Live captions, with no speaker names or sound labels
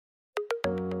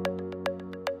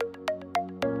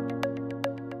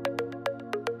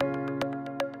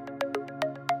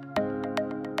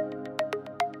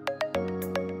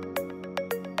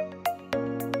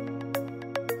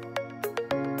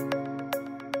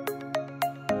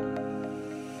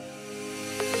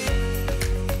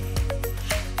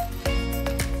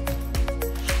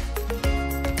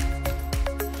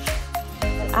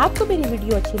आपको मेरी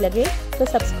वीडियो अच्छी लगे तो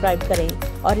सब्सक्राइब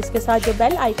करें और इसके साथ जो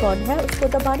बेल आइकॉन है उसको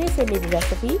दबाने से मेरी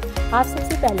रेसिपी आप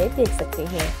सबसे पहले देख सकते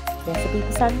हैं। रेसिपी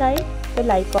पसंद आए तो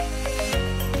लाइक।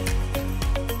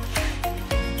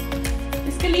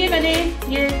 इसके लिए मैंने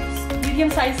ये मीडियम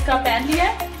साइज का पैन लिया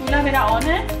है, चूल्हा मेरा ऑन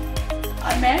है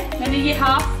और मैंने ये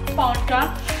हाफ पाउंड का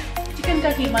चिकन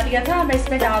का कीमा लिया था, मैं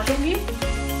इसमें डाल दूंगी।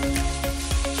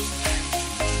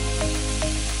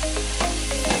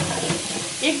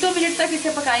 एक दो मिनट तक इसे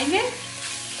पकाएंगे।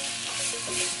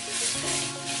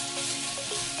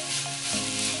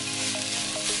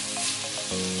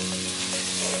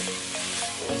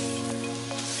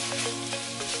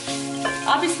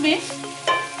 अब इसमें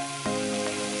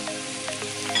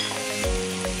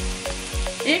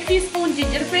 1 टीस्पून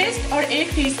जिंजर पेस्ट और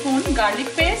 1 टीस्पून गार्लिक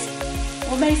पेस्ट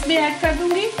वो मैं इसमें ऐड कर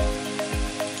दूंगी।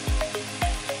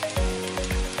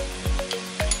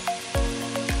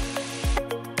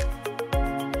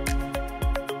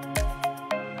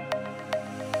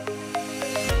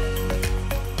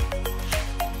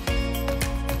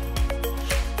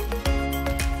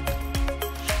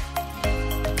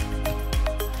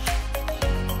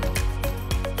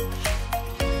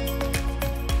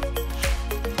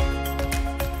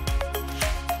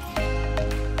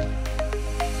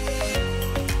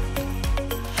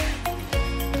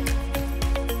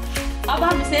 अब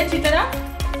हम इसे अच्छी तरह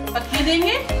पकने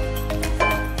देंगे।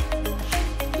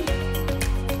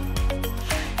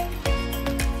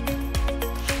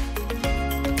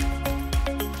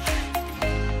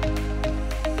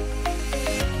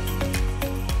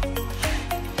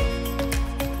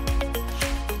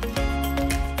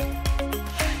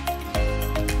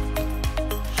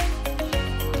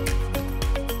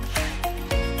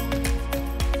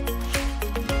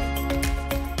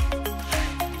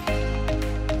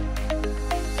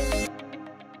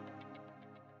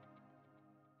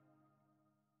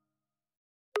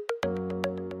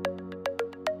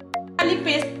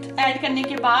 पेस्ट ऐड करने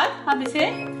के बाद हम इसे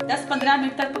 10-15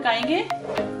 मिनट तक पकाएंगे।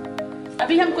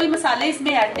 अभी हम कोई मसाले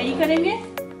इसमें ऐड नहीं करेंगे,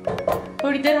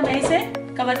 थोड़ी देर मैं इसे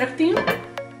कवर रखती हूँ।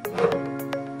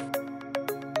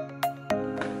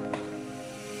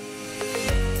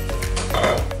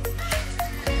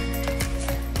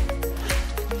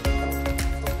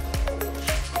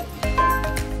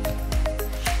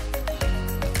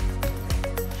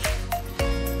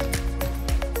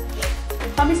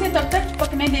 हम इसे तब तक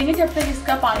पकने देंगे जब तक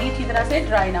इसका पानी अच्छी तरह से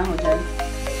ड्राई ना हो जाए।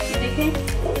 ये देखें,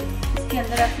 इसके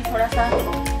अंदर अभी थोड़ा सा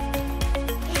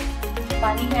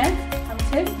पानी है, हम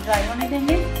इसे ड्राई होने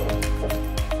देंगे।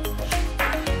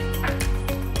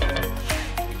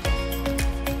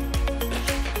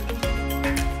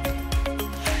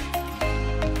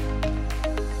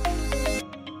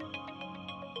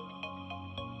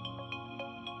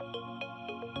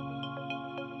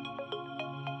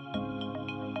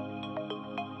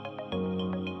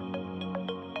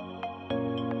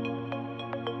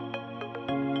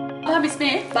 हम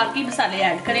इसमें बाकी मसाले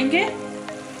ऐड करेंगे।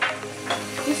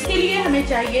 इसके लिए हमें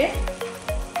चाहिए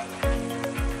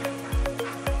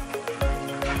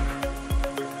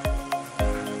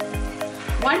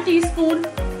 1 टीस्पून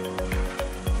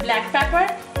ब्लैक पेपर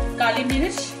काली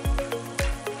मिर्च,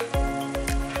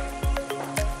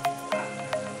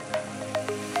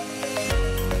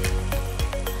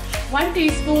 1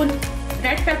 टीस्पून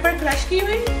रेड पेपर क्रश की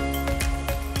हुई,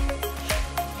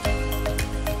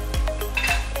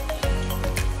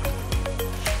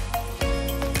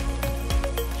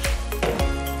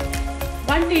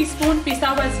 1 टीस्पून पिसा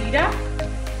हुआ जीरा,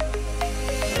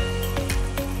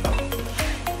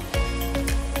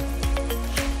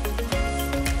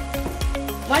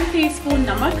 1 टीस्पून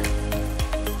नमक,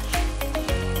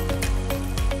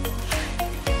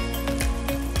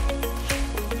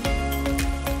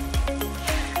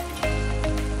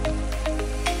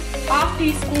 1/2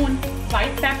 टीस्पून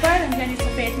व्हाइट पेपर यानी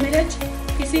सफेद मिर्च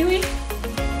पिसी हुई,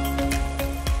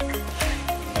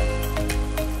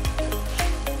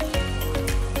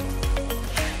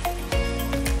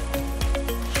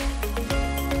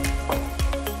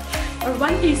 और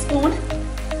 1 टीस्पून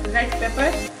रेड पेपर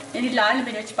यानी लाल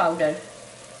मिर्च पाउडर।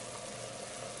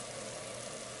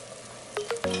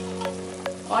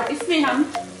 और इसमें हम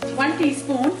 1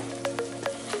 टीस्पून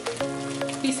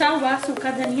पिसा हुआ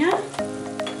सूखा धनिया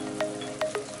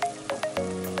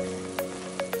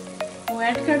वो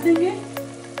ऐड कर देंगे।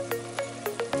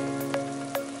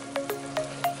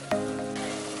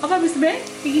 अब हम इसमें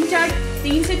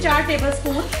 3 से 4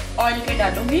 टेबलस्पून ऑयल के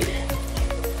डालूंगी।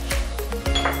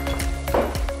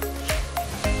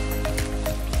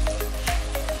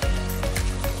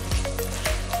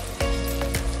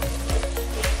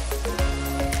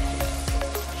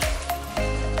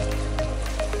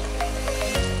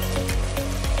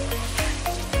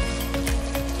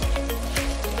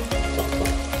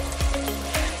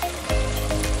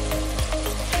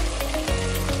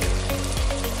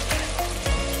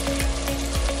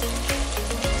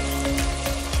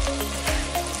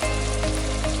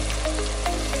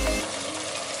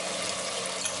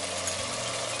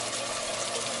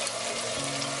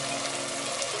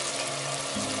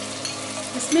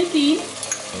 इसमें 3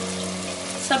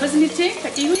 सब्ज मिर्चें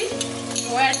कटी हुई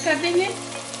वो ऐड कर देंगे।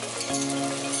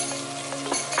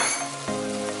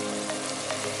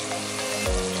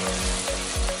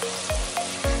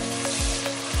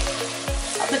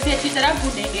 अब इसे अच्छी तरह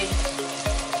भूनेंगे।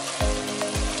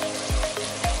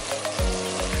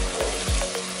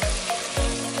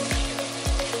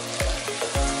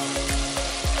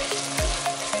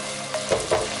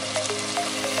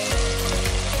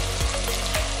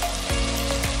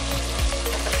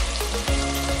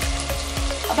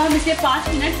 अब हम इसे 5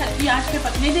 मिनट हल्की आंच पे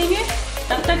पकने देंगे।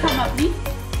 तब तक हम अपनी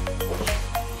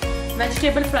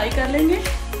वेजिटेबल फ्राई कर लेंगे।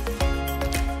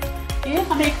 ये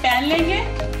हम एक पैन लेंगे,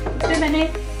 उसमें मैंने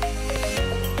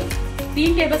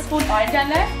 3 टेबलस्पून ऑयल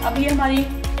डाला है। अब ये हमारी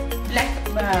ब्लैक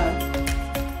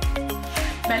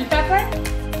बेल पेपर,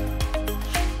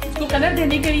 इसको कलर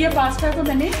देने के लिए पास्ता को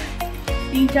मैंने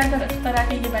 3-4 तरह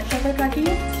के ये बेल पेपर काटी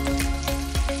है,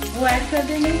 वो ऐड कर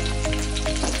देंगे।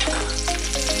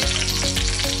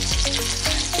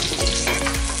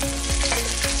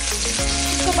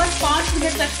 इसको बस 5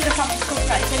 मिनट तक सिर्फ हम इसको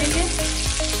फ्राई करेंगे।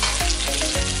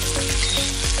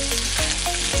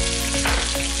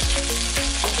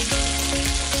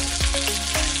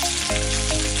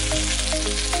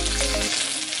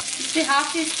 इससे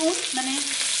 1/2 टीस्पून मैंने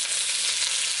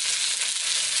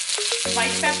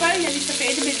व्हाइट पेपर यानी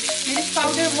सफेद मिर्च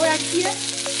पाउडर वो ऐड किया।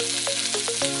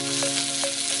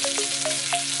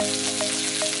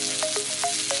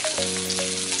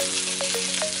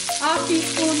 Half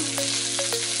teaspoon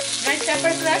red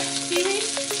pepper crush की हुई,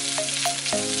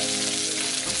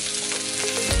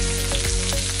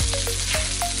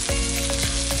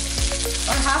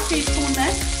 और 1/2 टीस्पून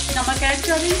में नमक ऐड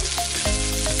कर रही हूँ।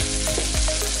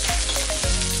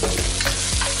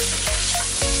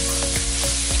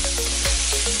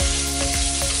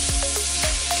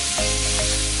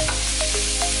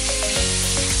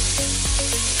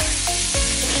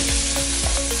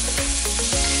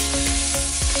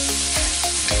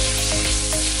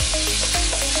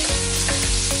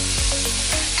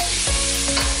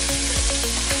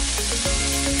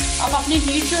 अब अपनी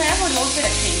हीट जो है वो लो पे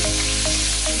रखेंगे,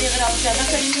 क्योंकि अगर आप ज़्यादा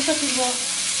करेंगे तो फिर वो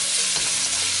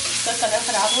इसका कलर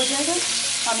ख़राब हो जाएगा।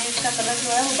 हमें इसका कलर जो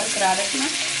है वो बरकरार रखना।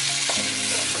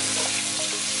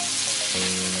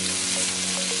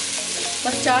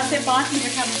 बस 4 से 5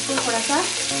 मिनट हम इसको थोड़ा सा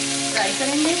फ्राई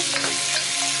करेंगे।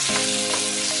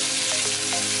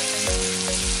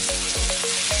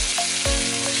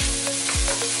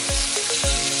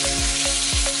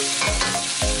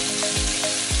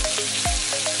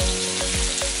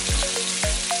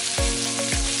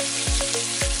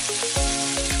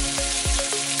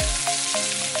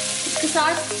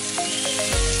 साथ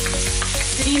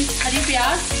ग्रीन हरी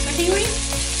प्याज कटी हुई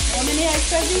वो मैंने ऐड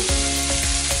कर दी।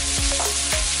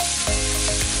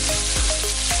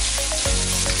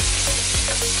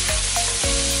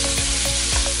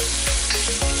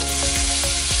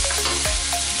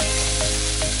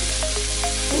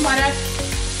 हमारा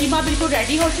कीमा बिल्कुल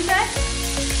रेडी हो चुका है।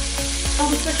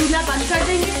 हम उसका चूल्हा बंद कर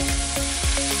देंगे।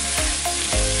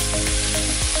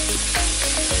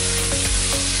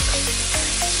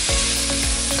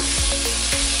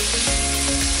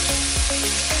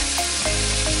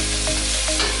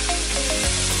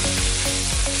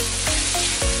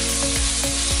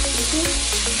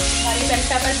 हमारी बेल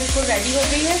पेपर बिल्कुल रेडी हो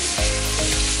गई है।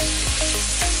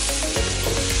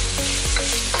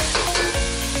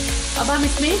 अब हम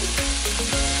इसमें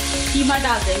कीमा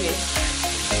डाल देंगे।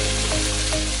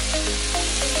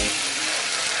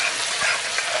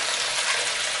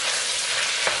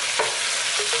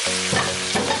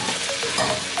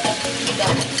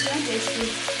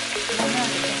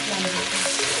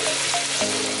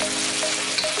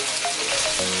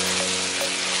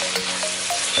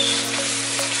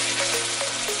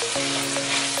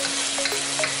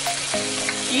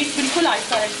 हीट बिल्कुल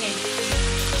आहिस्ता रखें।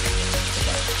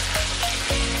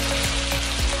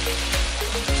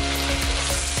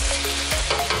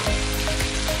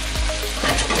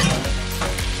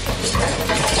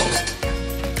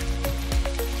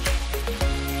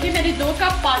 ये मैंने 2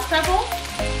 कप पास्ता को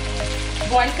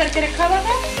बॉईल करके रखा हुआ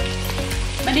था।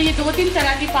 मैंने ये 2-3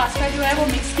 तरह की पास्ता जो है वो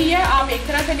मिक्स की है। आप एक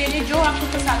तरह से ले लें, जो आपको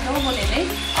पसंद हो वो ले लें।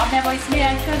 अब मैं वो इसमें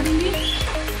ऐड कर दूंगी।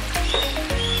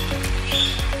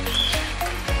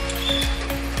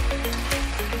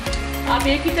 आप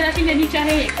एक ही तरह की लेनी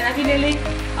चाहे एक तरह की ले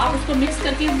लें। आप उसको मिक्स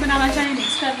करके बनाना चाहें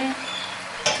मिक्स कर लें,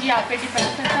 ये आप पे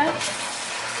डिपेंड करता है।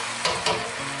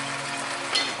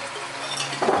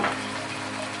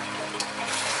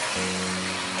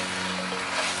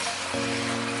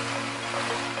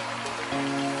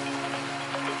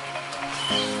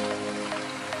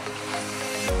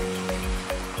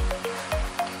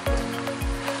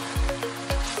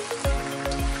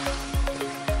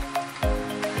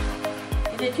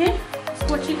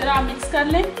 अच्छा मिक्स कर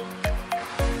लें।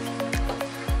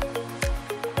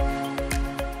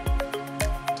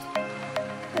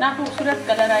 इतना खूबसूरत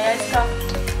कलर आया इसका।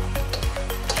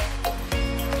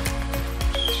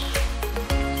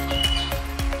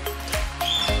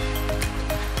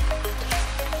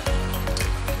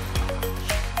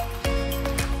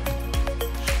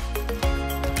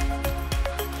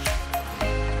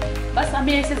 बस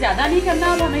हमें इसे ज़्यादा नहीं करना,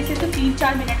 अब हमें इसे तो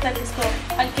 3-4 मिनट तक इसको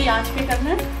हल्की आंच पे करना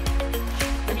है।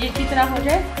 जब ये अच्छी तरह हो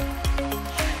जाए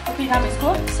तो फिर हम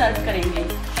इसको सर्व करेंगे।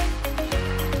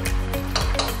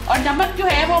 और नमक जो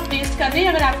है वो आप टेस्ट कर लें,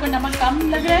 अगर आपको नमक कम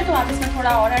लग रहा है तो आप इसमें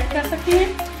थोड़ा और ऐड कर सकती हैं।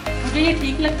 मुझे ये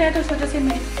ठीक लगता है तो इस वजह से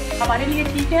हमारे लिए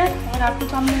ठीक है। अगर आपको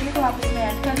कम लगे तो आप इसमें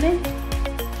ऐड कर लें।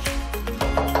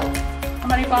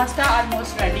 हमारी पास्ता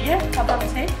ऑलमोस्ट रेडी है, अब हम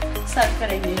इसे सर्व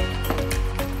करेंगे।